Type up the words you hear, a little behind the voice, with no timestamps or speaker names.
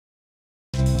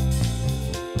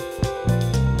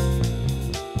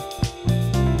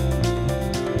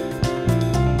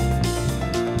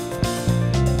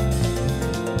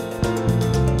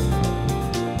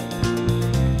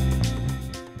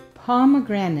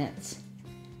Pomegranates.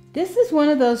 This is one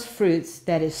of those fruits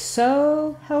that is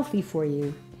so healthy for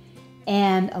you,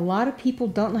 and a lot of people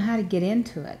don't know how to get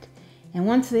into it. And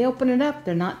once they open it up,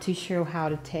 they're not too sure how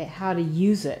to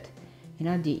use it. You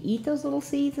know, do you eat those little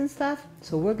seeds and stuff?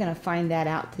 So we're going to find that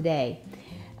out today.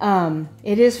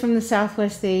 It is from the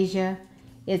Southwest Asia.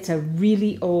 It's a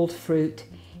really old fruit,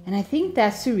 and I think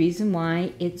that's the reason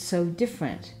why it's so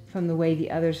different from the way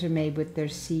the others are made with their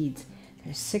seeds.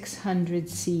 There's 600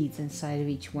 seeds inside of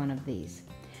each one of these.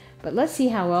 But let's see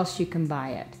how else you can buy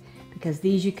it, because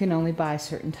these you can only buy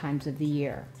certain times of the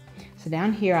year. So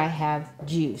down here I have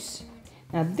juice.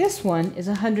 Now this one is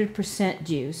 100%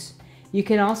 juice. You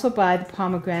can also buy the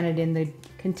pomegranate in the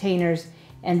containers,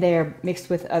 and they're mixed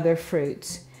with other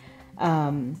fruits.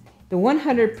 The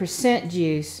 100%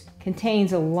 juice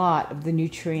contains a lot of the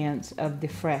nutrients of the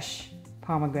fresh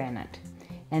pomegranate.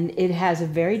 And it has a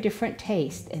very different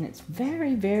taste, and it's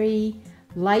very, very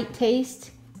light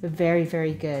taste, but very,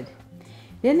 very good.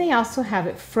 Then they also have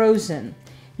it frozen.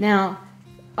 Now,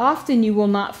 often you will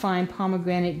not find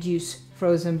pomegranate juice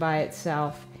frozen by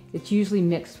itself. It's usually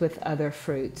mixed with other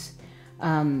fruits.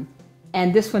 And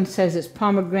this one says it's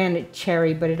pomegranate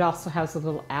cherry, but it also has a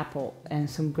little apple and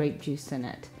some grape juice in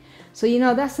it. So, you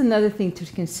know, that's another thing to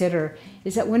consider,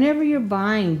 is that whenever you're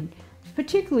buying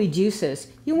particularly juices,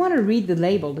 you want to read the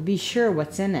label to be sure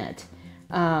what's in it.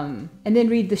 And then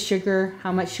read the sugar,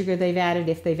 how much sugar they've added,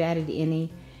 if they've added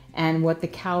any, and what the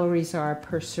calories are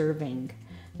per serving.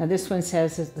 Now this one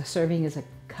says that the serving is a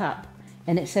cup,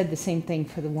 and it said the same thing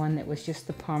for the one that was just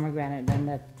the pomegranate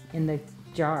in the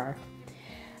jar.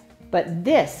 But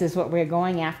this is what we're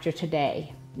going after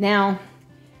today. Now,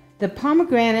 the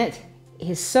pomegranate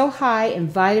is so high in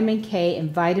vitamin K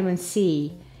and vitamin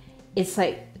C, it's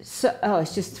like,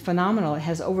 it's just phenomenal. It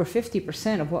has over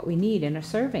 50% of what we need in a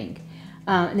serving.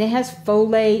 And it has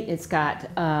folate, it's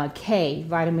got K,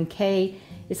 vitamin K,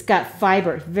 it's got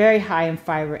fiber, very high in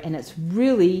fiber, and it's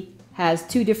really has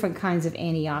 2 different kinds of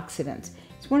antioxidants.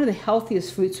 It's one of the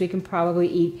healthiest fruits we can probably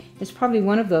eat. It's probably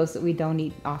one of those that we don't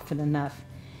eat often enough.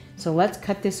 So let's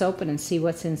cut this open and see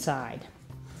what's inside.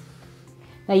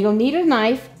 Now you'll need a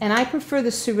knife, and I prefer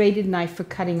the serrated knife for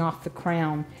cutting off the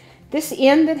crown. This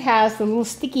end that has the little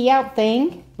sticky out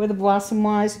thing where the blossom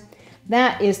was,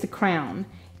 that is the crown.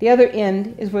 The other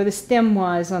end is where the stem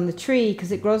was on the tree,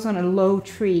 because it grows on a low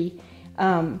tree.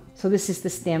 So this is the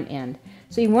stem end.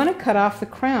 So you want to cut off the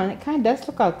crown. It kind of does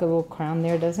look like a little crown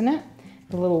there, doesn't it?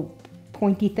 The little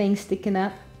pointy thing sticking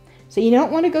up. So you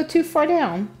don't want to go too far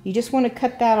down. You just want to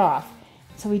cut that off.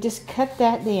 So we just cut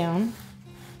that down.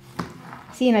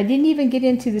 See, and I didn't even get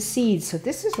into the seeds, so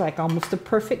this is like almost a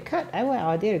perfect cut. Oh,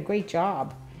 wow, I did a great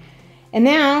job. And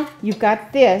now you've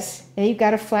got this, and you've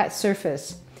got a flat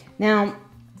surface. Now,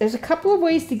 there's a couple of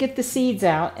ways to get the seeds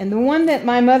out, and the one that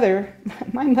my mother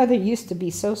used to be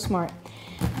so smart.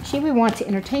 She would want to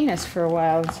entertain us for a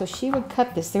while, and so she would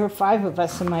cut this. There were 5 of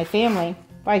us in my family,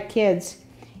 5 kids,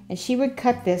 and she would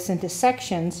cut this into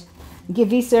sections, and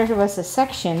give each of us a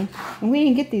section, and we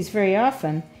didn't get these very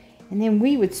often. And then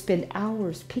we would spend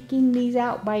hours picking these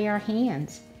out by our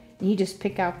hands. And you just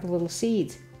pick out the little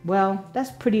seeds. Well,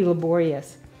 that's pretty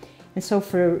laborious. And so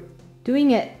for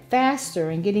doing it faster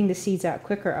and getting the seeds out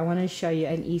quicker, I want to show you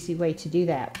an easy way to do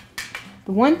that.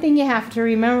 The one thing you have to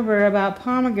remember about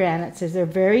pomegranates is they're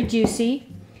very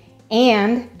juicy,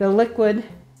 and the liquid,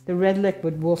 the red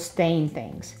liquid, will stain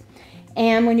things.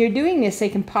 And when you're doing this, they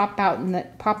can pop out and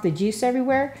pop the juice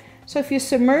everywhere. So if you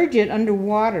submerge it under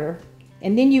water,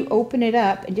 and then you open it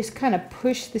up and just kind of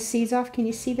push the seeds off. Can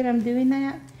you see that I'm doing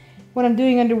that? What I'm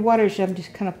doing underwater is I'm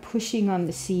just kind of pushing on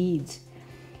the seeds.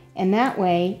 And that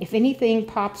way, if anything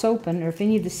pops open, or if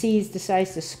any of the seeds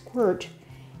decides to squirt,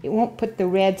 it won't put the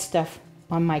red stuff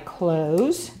on my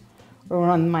clothes or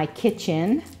on my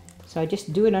kitchen. So I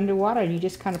just do it underwater, and you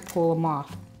just kind of pull them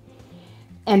off.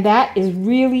 And that is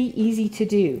really easy to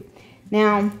do.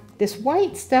 Now, this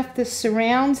white stuff that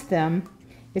surrounds them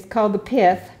is called the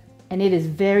pith, and it is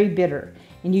very bitter,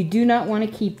 and you do not want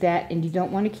to keep that, and you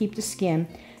don't want to keep the skin,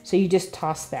 so you just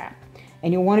toss that.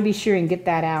 And you'll want to be sure and get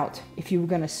that out. If you were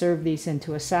going to serve these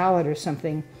into a salad or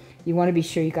something, you want to be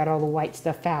sure you got all the white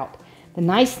stuff out. The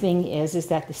nice thing is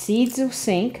that the seeds will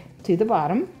sink to the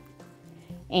bottom,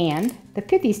 and the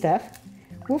pithy stuff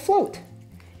will float.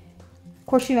 Of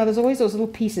course, you know, there's always those little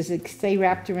pieces that stay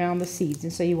wrapped around the seeds,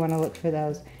 and so you want to look for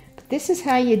those. But this is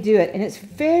how you do it, and it's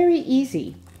very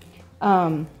easy.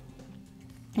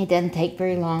 It doesn't take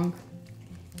very long.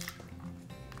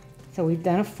 So we've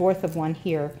done a 1/4 of one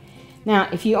here. Now,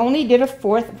 if you only did a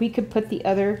 1/4, we could put the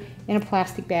other in a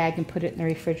plastic bag and put it in the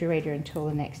refrigerator until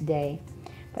the next day.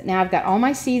 But now I've got all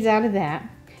my seeds out of that.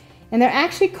 And they're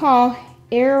actually called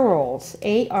arils,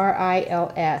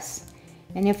 A-R-I-L-S.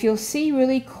 And if you'll see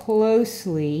really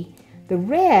closely, the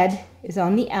red is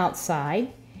on the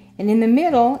outside, and in the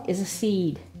middle is a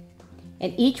seed.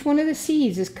 And each one of the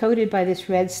seeds is coated by this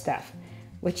red stuff,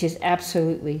 which is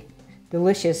absolutely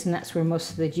delicious, and that's where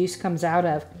most of the juice comes out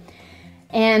of.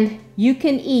 And you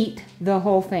can eat the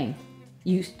whole thing.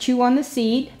 You chew on the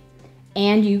seed,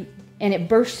 and it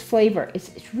bursts flavor.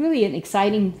 It's really an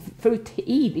exciting fruit to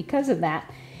eat because of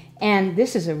that. And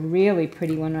this is a really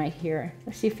pretty one right here.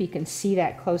 Let's see if you can see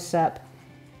that close up.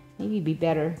 Maybe it'd be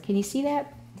better. Can you see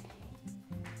that?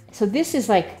 So this is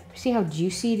like, see how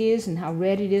juicy it is and how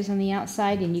red it is on the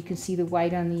outside, and you can see the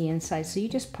white on the inside. So you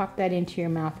just pop that into your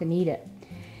mouth and eat it.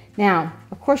 Now,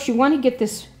 of course, you want to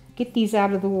get these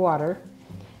out of the water.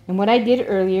 And what I did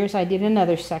earlier is I did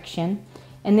another section,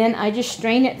 and then I just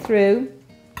strain it through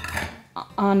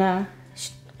on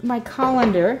my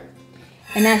colander.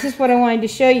 And that's just what I wanted to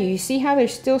show you. You see how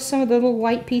there's still some of the little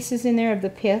white pieces in there of the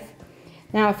pith?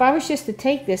 Now, if I was just to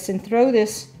take this and throw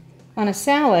this on a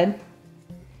salad,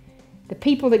 the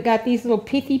people that got these little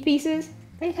pithy pieces,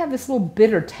 they'd have this little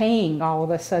bitter tang all of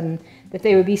a sudden that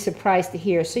they would be surprised to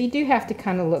hear. So you do have to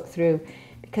kind of look through,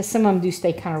 because some of them do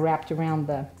stay kind of wrapped around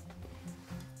the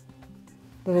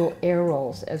little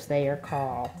arils, as they are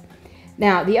called.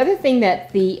 Now, the other thing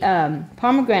that the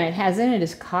pomegranate has in it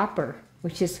is copper,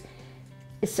 which is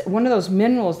it's one of those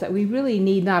minerals that we really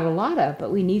need not a lot of, but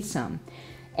we need some.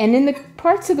 And in the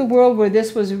parts of the world where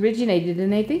this was originated,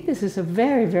 and they think this is a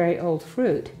very, very old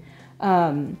fruit,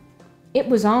 it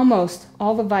was almost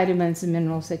all the vitamins and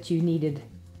minerals that you needed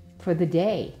for the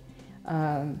day.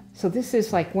 So this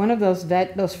is like one of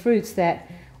those fruits that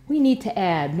we need to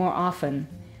add more often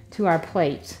to our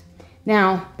plates.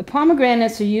 Now, the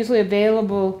pomegranates are usually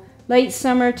available late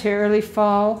summer to early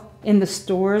fall in the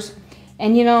stores.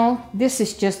 And you know, this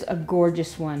is just a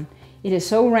gorgeous one. It is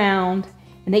so round,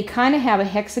 and they kind of have a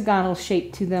hexagonal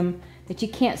shape to them that you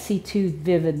can't see too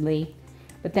vividly.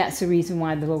 But that's the reason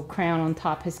why the little crown on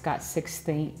top has got six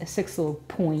little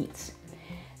points.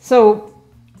 So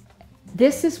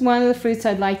this is one of the fruits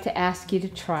I'd like to ask you to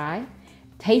try.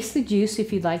 Taste the juice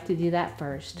if you'd like to do that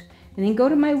first. And then go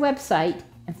to my website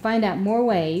and find out more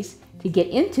ways to get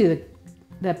into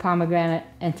the pomegranate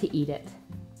and to eat it.